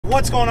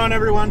What's going on,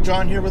 everyone?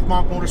 John here with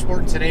MachMotorsport,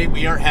 and today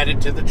we are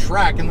headed to the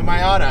track in the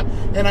Miata,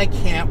 and I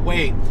can't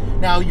wait.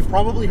 Now, you've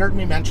probably heard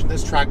me mention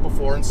this track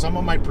before in some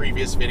of my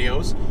previous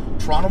videos.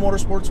 Toronto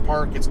Motorsports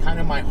Park, it's kind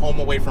of my home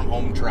away from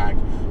home track.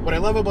 What I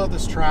love about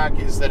this track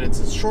is that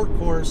it's a short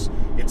course,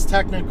 it's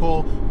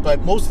technical,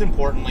 but most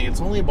importantly, it's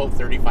only about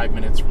 35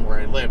 minutes from where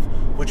I live,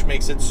 which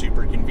makes it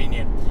super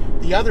convenient.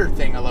 The other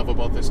thing I love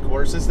about this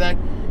course is that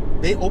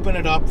they open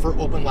it up for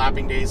open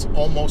lapping days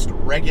almost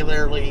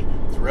regularly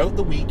throughout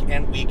the week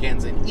and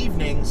weekends and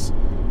evenings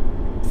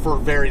for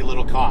very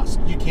little cost.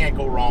 You can't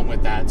go wrong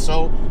with that.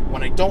 So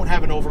when I don't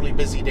have an overly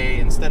busy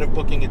day, instead of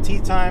booking a tee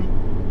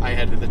time, I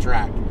head to the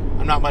track.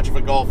 I'm not much of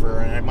a golfer,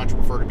 and I much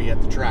prefer to be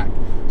at the track.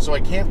 So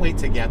I can't wait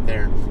to get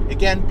there.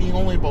 Again, being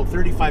only about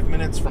 35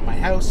 minutes from my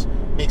house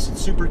makes it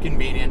super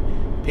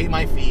convenient. Pay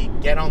my fee,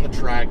 get on the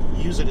track,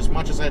 use it as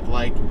much as I'd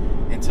like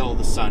until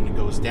the sun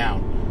goes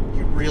down.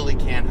 You really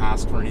can't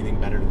ask for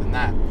anything better than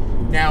that.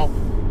 Now,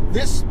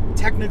 this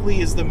technically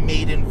is the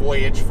maiden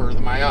voyage for the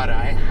Miata.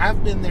 I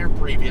have been there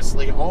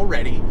previously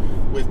already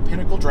with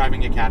Pinnacle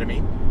Driving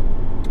Academy.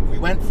 We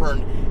went for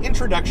an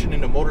introduction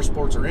into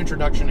motorsports or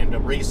introduction into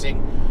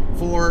racing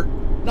for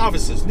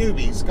novices,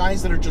 newbies,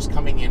 guys that are just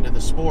coming into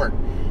the sport.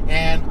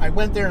 And I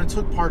went there and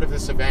took part of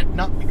this event,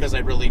 not because I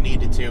really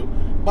needed to,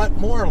 but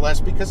more or less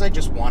because I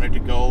just wanted to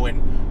go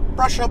and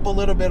brush up a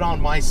little bit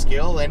on my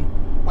skill, and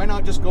why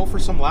not just go for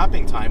some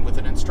lapping time with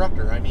an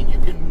instructor? I mean, you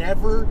can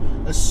never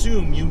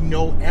assume you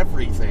know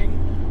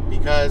everything,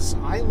 because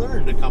I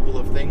learned a couple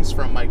of things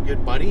from my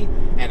good buddy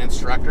and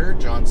instructor,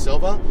 John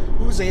Silva,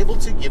 who was able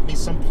to give me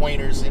some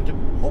pointers into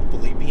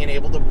hopefully being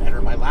able to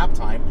better my lap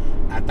time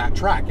at that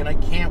track. And I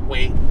can't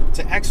wait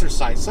to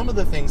exercise some of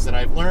the things that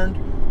I've learned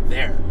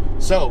there.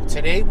 So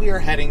today we are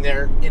heading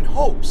there in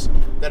hopes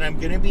that I'm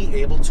going to be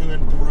able to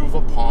improve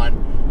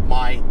upon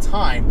my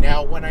time.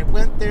 Now, when I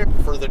went there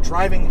for the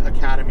driving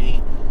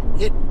academy,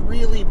 it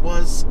really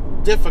was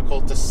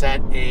difficult to set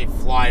a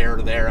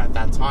flyer there at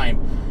that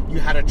time. You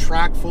had a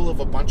track full of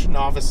a bunch of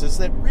novices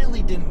that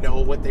really didn't know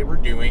what they were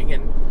doing,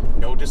 and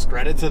no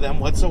discredit to them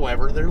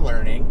whatsoever, they're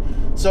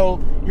learning.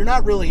 So you're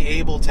not really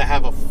able to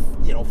have a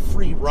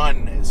free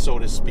run, so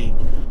to speak.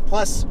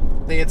 Plus,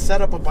 they had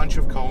set up a bunch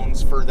of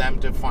cones for them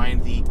to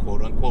find the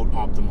quote-unquote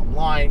optimum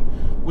line,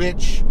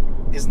 which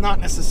is not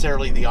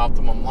necessarily the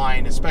optimum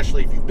line,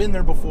 especially if you've been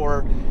there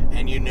before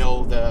and you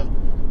know the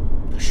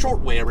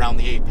short way around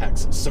the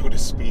apex, so to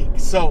speak.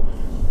 So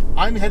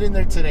I'm heading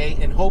there today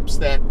in hopes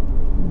that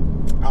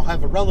I'll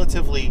have a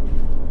relatively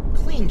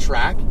clean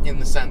track, in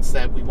the sense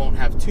that we won't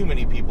have too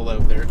many people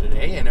out there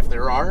today, and if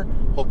there are,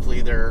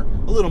 hopefully they're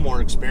a little more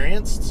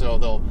experienced, so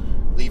they'll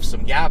leave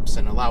some gaps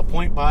and allow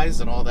point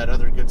buys and all that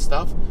other good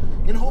stuff,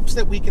 in hopes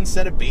that we can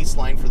set a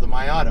baseline for the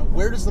Miata.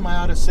 Where does the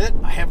Miata sit?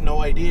 I have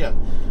no idea.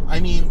 I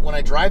mean, when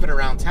I drive it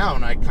around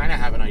town, I kind of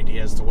have an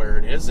idea as to where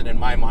it is, and in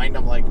my mind,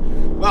 I'm like,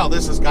 well,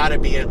 this has got to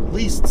be at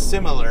least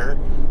similar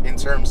in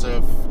terms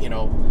of,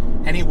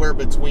 anywhere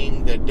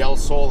between the Del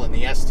Sol and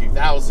the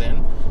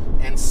S2000,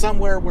 and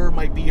somewhere where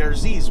my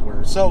BRZs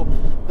were. So,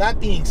 that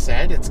being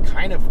said, it's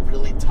kind of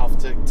really tough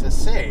to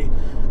say.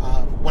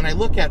 When I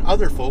look at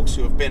other folks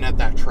who have been at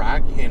that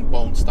track in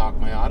bone stock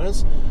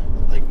Miatas,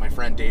 like my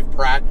friend Dave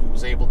Pratt, who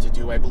was able to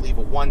do, I believe,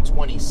 a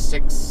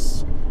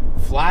 126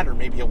 flat, or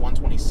maybe a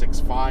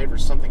 126.5 or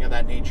something of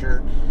that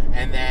nature.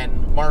 And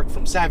then Mark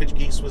from Savage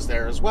Geese was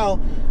there as well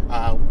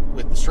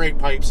with the straight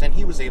pipes, and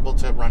he was able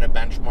to run a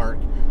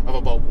benchmark of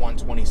about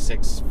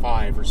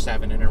 126.5 or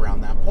 7 and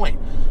around that point.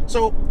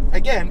 So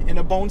again, in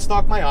a bone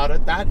stock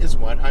Miata, that is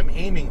what I'm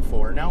aiming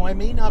for. Now, I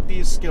may not be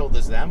as skilled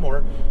as them,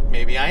 or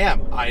maybe I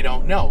am. I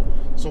don't know.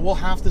 So we'll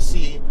have to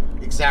see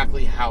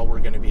exactly how we're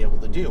going to be able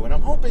to do. And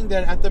I'm hoping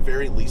that at the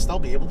very least I'll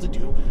be able to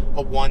do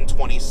a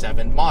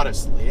 127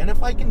 modestly. And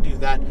if I can do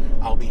that,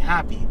 I'll be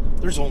happy.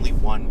 There's only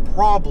one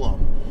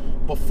problem.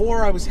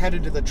 Before I was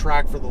headed to the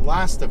track for the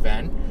last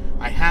event,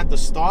 I had the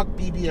stock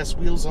BBS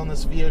wheels on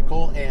this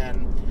vehicle,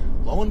 and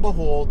lo and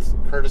behold,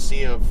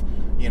 courtesy of,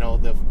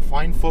 the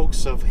fine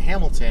folks of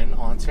Hamilton,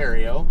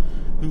 Ontario,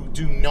 who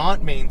do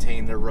not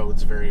maintain their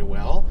roads very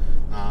well,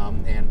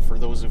 and for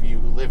those of you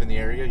who live in the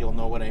area, you'll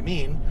know what I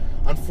mean.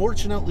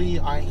 Unfortunately,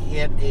 I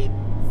hit a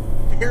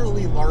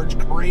fairly large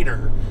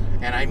crater,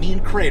 and I mean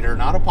crater,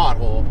 not a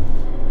pothole,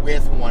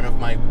 with one of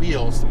my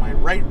wheels. My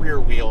right rear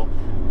wheel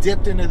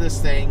dipped into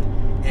this thing,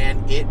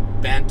 and it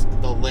bent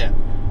the lip.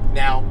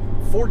 Now,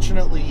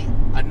 fortunately,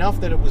 enough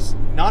that it was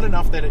not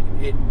enough that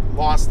it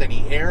lost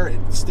any air. It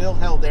still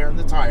held air in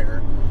the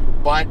tire,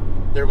 but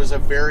there was a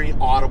very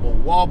audible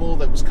wobble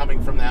that was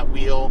coming from that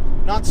wheel.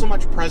 Not so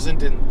much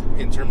present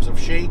in terms of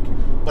shake,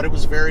 but it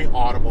was very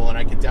audible, and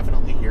I could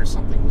definitely hear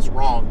something was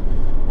wrong.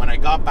 When I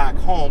got back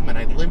home, and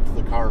I limped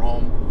the car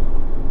home,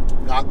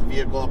 got the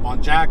vehicle up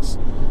on jacks,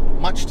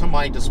 much to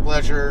my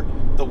displeasure,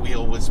 the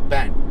wheel was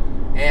bent.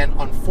 And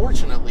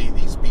unfortunately,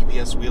 these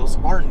BBS wheels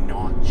are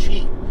not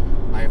cheap.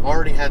 I've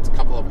already had a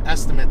couple of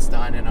estimates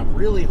done, and I'm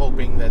really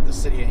hoping that the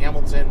city of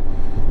Hamilton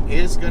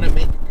is going to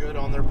make good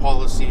on their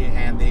policy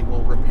and they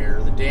will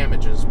repair the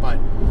damages. But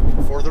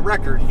for the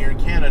record, here in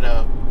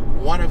Canada,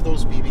 one of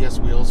those BBS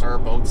wheels are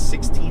about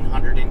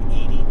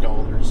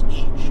 $1,680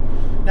 each.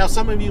 Now,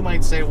 some of you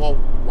might say, well,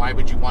 why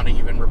would you want to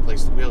even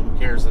replace the wheel? Who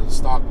cares? They're the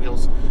stock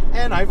wheels.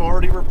 And I've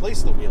already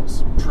replaced the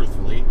wheels,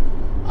 truthfully.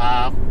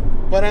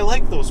 But I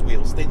like those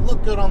wheels. They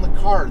look good on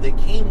the car. They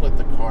came with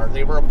the car.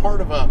 They were a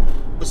part of a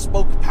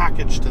bespoke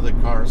package to the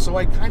car. So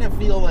I kind of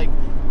feel like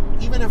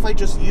even if I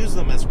just use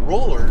them as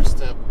rollers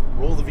to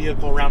roll the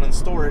vehicle around in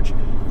storage,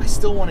 I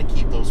still want to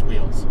keep those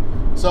wheels.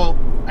 So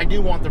I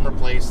do want them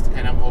replaced,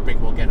 and I'm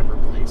hoping we'll get them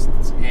replaced.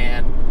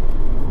 And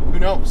who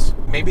knows?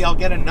 Maybe I'll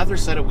get another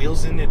set of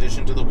wheels in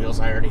addition to the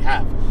wheels I already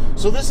have.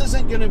 So this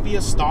isn't going to be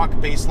a stock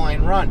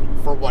baseline run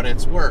for what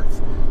it's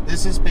worth.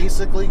 This is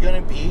basically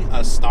going to be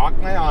a stock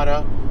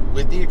Miata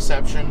with the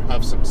exception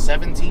of some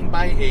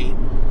 17x8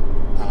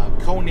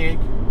 Konig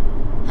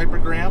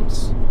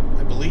Hypergrams,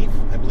 I believe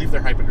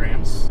they're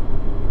Hypergrams,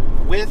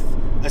 with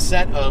a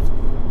set of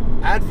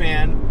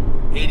Advan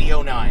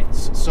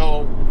 8009s.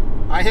 So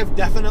I have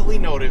definitely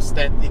noticed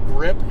that the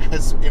grip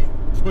has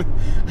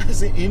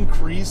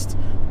increased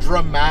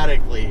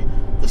dramatically.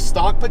 The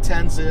stock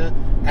Potenza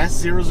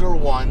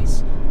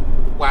S001s,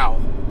 wow,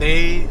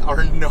 they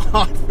are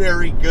not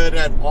very good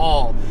at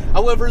all.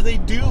 However, they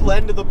do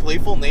lend to the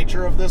playful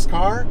nature of this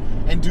car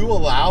and do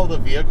allow the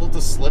vehicle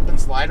to slip and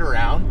slide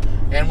around.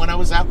 And when I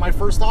was at my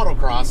first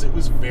autocross, it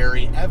was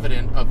very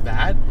evident of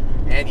that.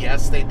 And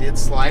yes, they did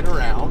slide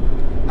around.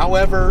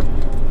 However,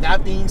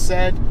 that being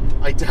said,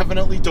 I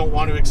definitely don't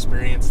want to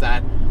experience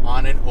that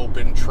on an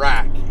open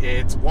track.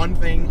 It's one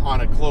thing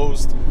on a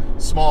closed,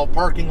 small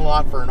parking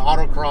lot for an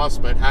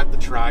autocross, but at the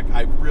track,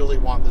 I really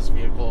want this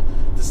vehicle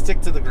to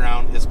stick to the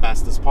ground as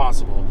best as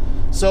possible.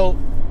 So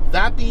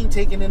that being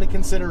taken into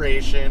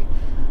consideration,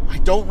 I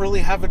don't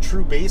really have a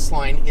true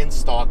baseline in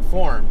stock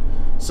form.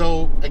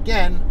 So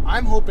again,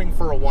 I'm hoping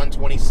for a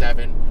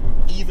 127,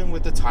 even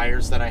with the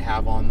tires that I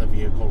have on the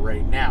vehicle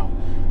right now.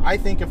 I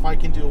think if I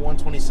can do a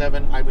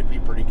 127, I would be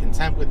pretty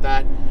content with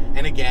that.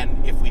 And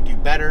again, if we do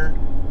better,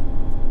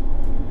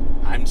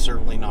 I'm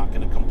certainly not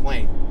going to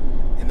complain.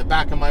 In the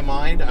back of my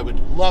mind, I would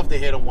love to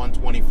hit a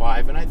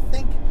 125, and I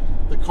think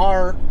the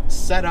car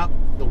set up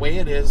the way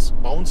it is,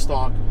 bone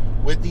stock,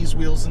 with these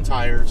wheels and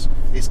tires,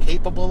 is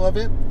capable of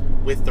it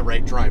with the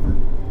right driver.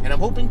 And I'm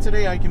hoping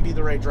today I can be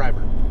the right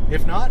driver.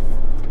 If not,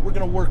 we're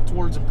going to work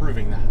towards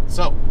improving that.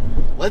 So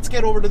let's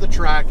get over to the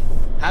track,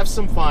 have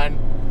some fun,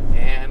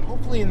 and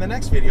hopefully in the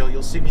next video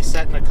you'll see me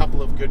setting a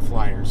couple of good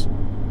flyers.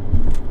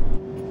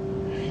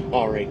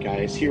 Alright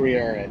guys, here we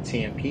are at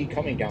TMP,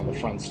 coming down the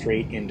front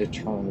straight into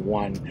turn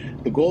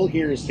 1. The goal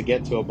here is to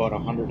get to about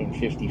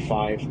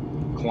 155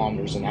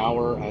 kilometers an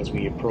hour as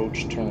we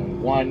approach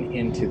turn 1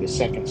 into the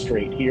second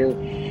straight here.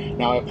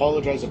 Now I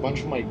apologize, a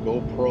bunch of my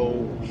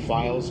GoPro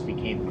files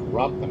became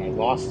corrupt and I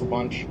lost a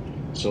bunch,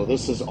 so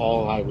this is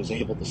all I was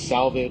able to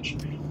salvage.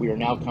 We are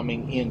now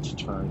coming into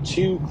turn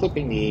 2,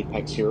 clipping the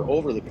apex here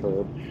over the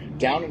curb,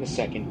 down into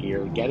second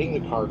gear, getting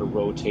the car to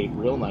rotate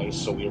real nice,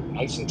 so we are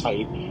nice and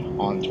tight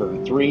on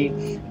turn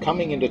 3.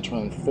 Coming into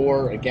turn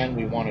 4, again,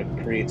 we want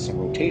to create some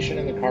rotation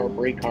in the car,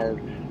 brake hard,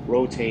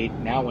 rotate,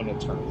 now into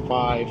turn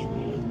 5,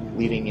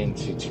 leading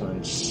into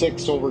turn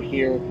 6 over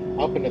here,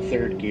 up into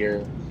third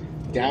gear,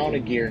 down a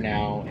gear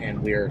now,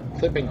 and we are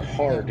clipping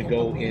hard to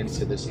go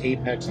into this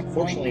apex.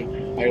 Unfortunately,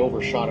 I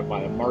overshot it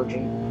by a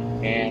margin,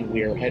 and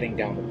we are heading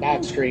down the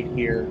back straight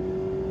here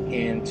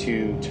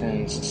into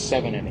turns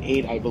 7 and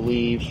 8, I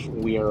believe.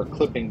 We are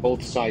clipping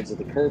both sides of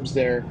the curbs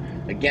there.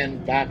 Again,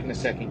 back into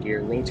second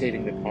gear,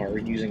 rotating the car,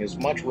 using as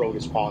much road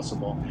as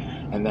possible,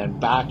 and then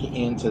back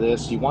into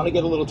this. You want to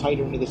get a little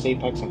tighter into this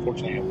apex.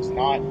 Unfortunately, I was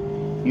not.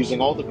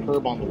 Using all the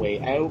curb on the way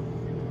out.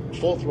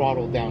 Full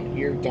throttle down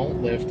here,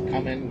 don't lift,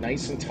 come in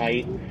nice and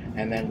tight,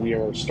 and then we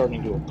are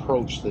starting to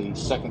approach the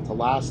second to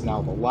last, now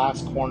the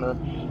last corner,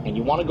 and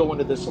you want to go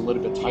into this a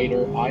little bit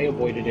tighter. I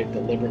avoided it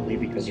deliberately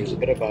because there's a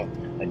bit of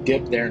a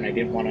dip there and I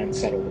didn't want to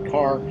unsettle the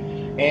car.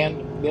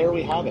 And there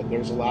we have it.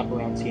 There's a lap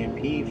around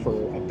TMP for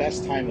a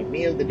best time of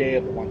me of the day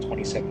of a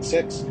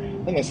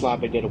 127.6, and this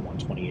lap I did a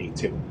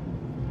 128.2.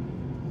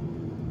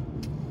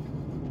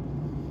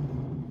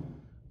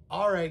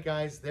 Alright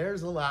guys,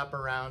 there's a lap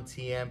around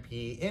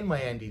TMP in my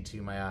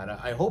ND2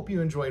 Miata. I hope you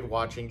enjoyed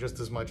watching just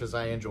as much as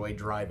I enjoyed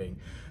driving.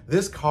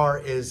 This car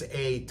is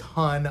a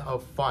ton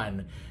of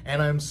fun,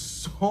 and I'm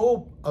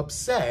so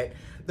upset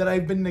that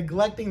I've been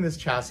neglecting this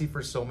chassis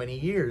for so many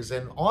years.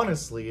 And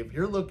honestly, if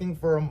you're looking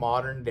for a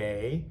modern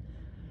day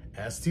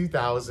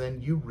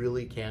S2000, you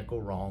really can't go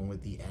wrong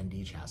with the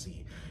ND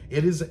chassis.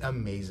 It is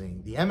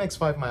amazing. The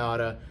MX-5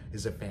 Miata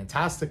is a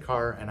fantastic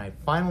car, and I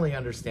finally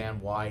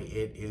understand why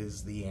it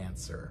is the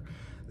answer.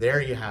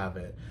 There you have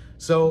it.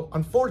 So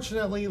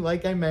unfortunately,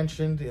 like I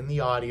mentioned in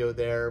the audio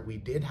there, we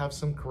did have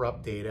some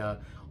corrupt data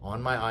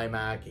on my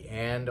iMac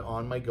and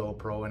on my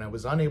GoPro, and I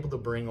was unable to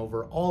bring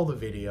over all the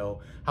video.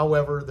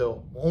 However, the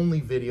only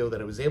video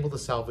that I was able to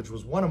salvage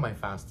was one of my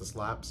fastest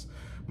laps.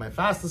 My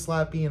fastest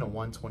lap being a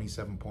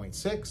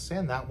 127.6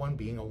 and that one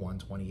being a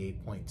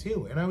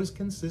 128.2. And I was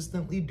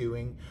consistently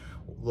doing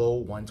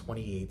low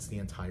 128s the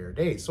entire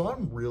day. So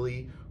I'm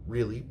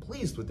really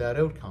pleased with that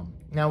outcome.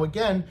 Now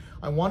again,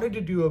 I wanted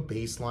to do a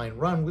baseline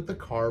run with the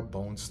car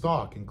bone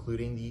stock,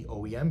 including the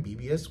OEM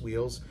BBS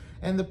wheels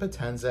and the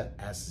Potenza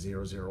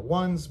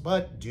S001s,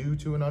 but due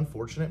to an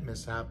unfortunate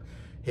mishap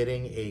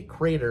hitting a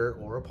crater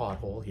or a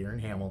pothole here in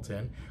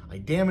Hamilton, I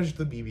damaged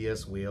the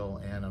BBS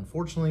wheel and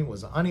unfortunately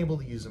was unable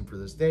to use them for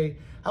this day.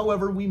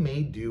 However, we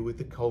made do with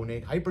the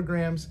Konig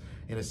Hypergrams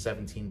in a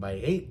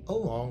 17x8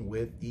 along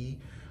with the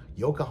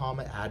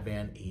Yokohama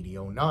Advan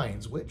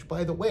 8009s, which,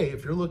 by the way,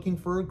 if you're looking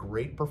for a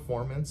great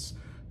performance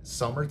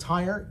summer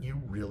tire, you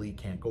really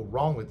can't go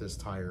wrong with this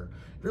tire.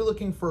 If you're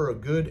looking for a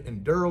good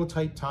enduro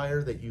type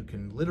tire that you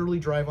can literally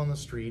drive on the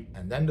street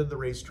and then to the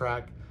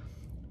racetrack,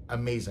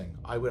 amazing.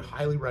 I would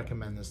highly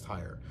recommend this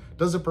tire.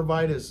 Does it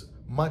provide as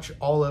much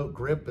all-out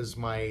grip as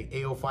my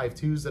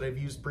AO52s that I've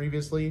used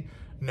previously?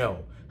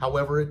 No.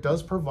 However, it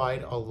does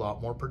provide a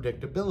lot more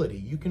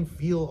predictability. You can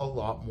feel a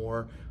lot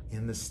more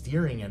in the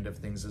steering end of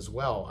things as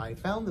well. I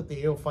found that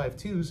the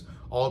AO52s,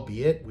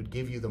 albeit would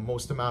give you the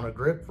most amount of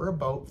grip for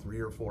about 3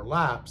 or 4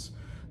 laps,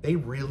 they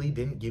really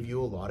didn't give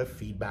you a lot of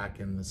feedback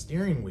in the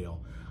steering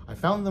wheel. I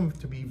found them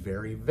to be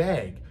very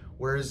vague,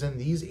 whereas in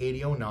these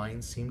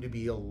 8009s seem to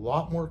be a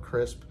lot more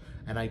crisp,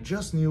 and I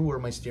just knew where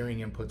my steering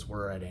inputs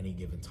were at any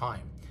given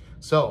time.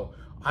 So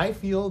I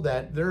feel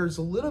that there's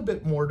a little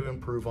bit more to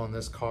improve on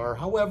this car.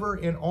 However,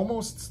 in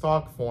almost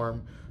stock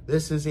form,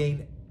 this is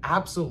an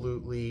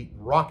absolutely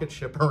rocket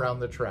ship around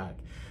the track.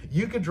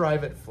 You could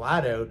drive it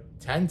flat out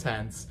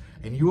 10/10ths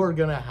and you are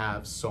gonna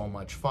have so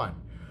much fun.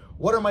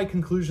 What are my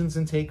conclusions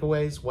and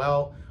takeaways?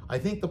 Well, I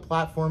think the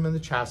platform and the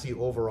chassis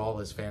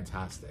overall is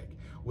fantastic.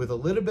 With a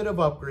little bit of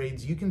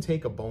upgrades, you can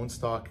take a bone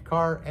stock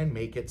car and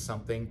make it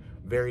something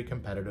very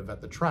competitive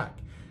at the track.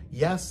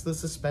 Yes, the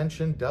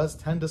suspension does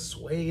tend to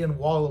sway and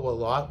wallow a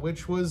lot,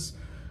 which was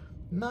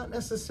not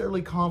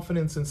necessarily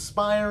confidence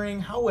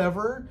inspiring.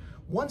 However,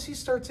 once you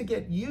start to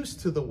get used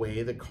to the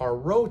way the car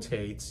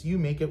rotates, you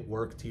make it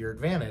work to your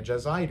advantage,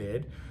 as I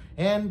did,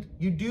 and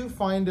you do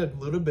find a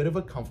little bit of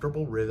a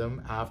comfortable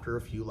rhythm after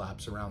a few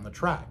laps around the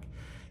track.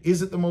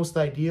 Is it the most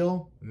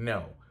ideal?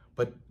 No.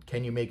 But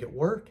can you make it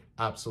work?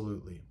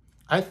 Absolutely.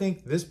 I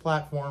think this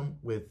platform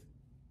with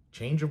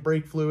change of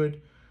brake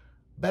fluid,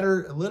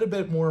 a little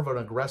bit more of an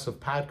aggressive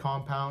pad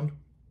compound,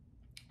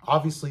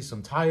 obviously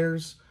some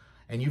tires,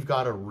 and you've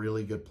got a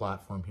really good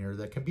platform here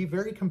that can be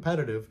very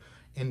competitive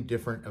in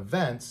different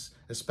events,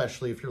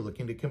 especially if you're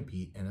looking to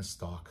compete in a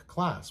stock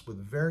class with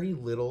very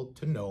little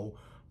to no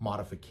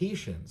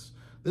modifications.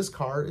 This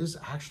car is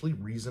actually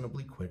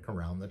reasonably quick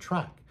around the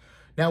track.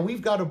 Now,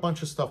 we've got a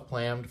bunch of stuff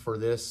planned for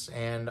this,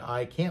 and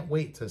I can't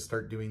wait to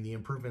start doing the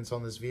improvements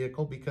on this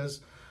vehicle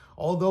because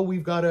although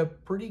we've got a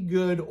pretty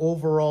good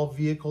overall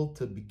vehicle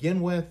to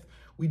begin with,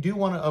 we do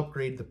want to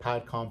upgrade the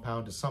pad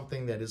compound to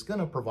something that is going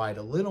to provide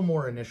a little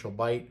more initial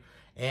bite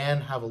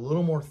and have a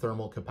little more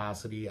thermal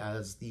capacity,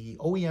 as the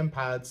OEM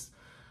pads,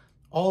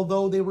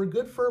 although they were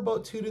good for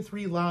about 2 to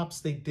 3 laps,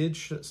 they did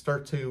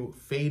start to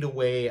fade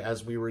away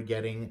as we were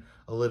getting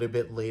a little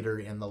bit later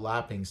in the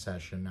lapping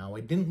session. Now, I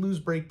didn't lose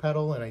brake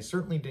pedal and I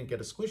certainly didn't get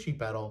a squishy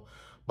pedal,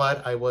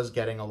 but I was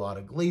getting a lot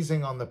of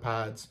glazing on the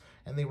pads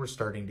and they were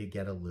starting to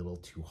get a little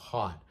too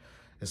hot.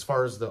 As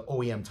far as the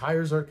OEM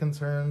tires are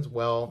concerned,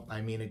 well,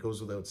 I mean, it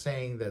goes without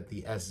saying that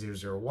the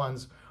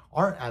S001s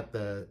aren't at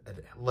the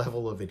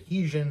level of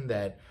adhesion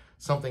that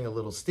something a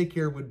little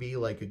stickier would be,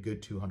 like a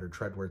good 200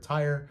 treadwear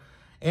tire.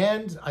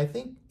 And I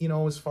think, you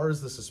know, as far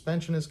as the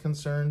suspension is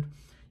concerned,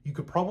 you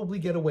could probably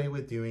get away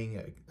with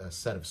doing a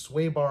set of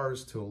sway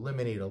bars to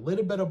eliminate a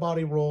little bit of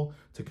body roll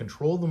to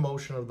control the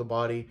motion of the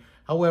body.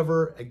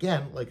 However,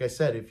 again, like I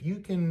said, if you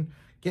can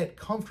get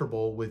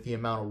comfortable with the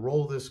amount of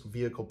roll this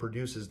vehicle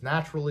produces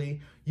naturally,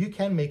 you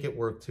can make it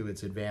work to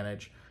its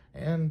advantage,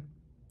 and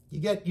you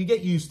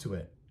get used to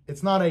it.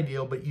 It's not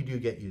ideal, but you do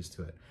get used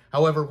to it.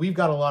 However, we've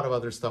got a lot of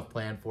other stuff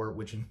planned for it,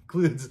 which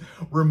includes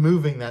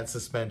removing that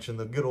suspension,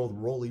 the good old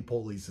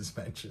roly-poly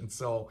suspension.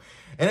 So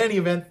in any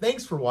event,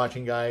 thanks for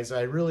watching, guys.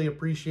 I really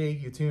appreciate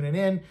you tuning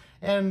in.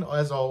 And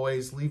as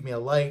always, leave me a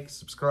like,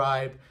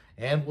 subscribe,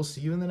 and we'll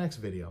see you in the next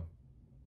video.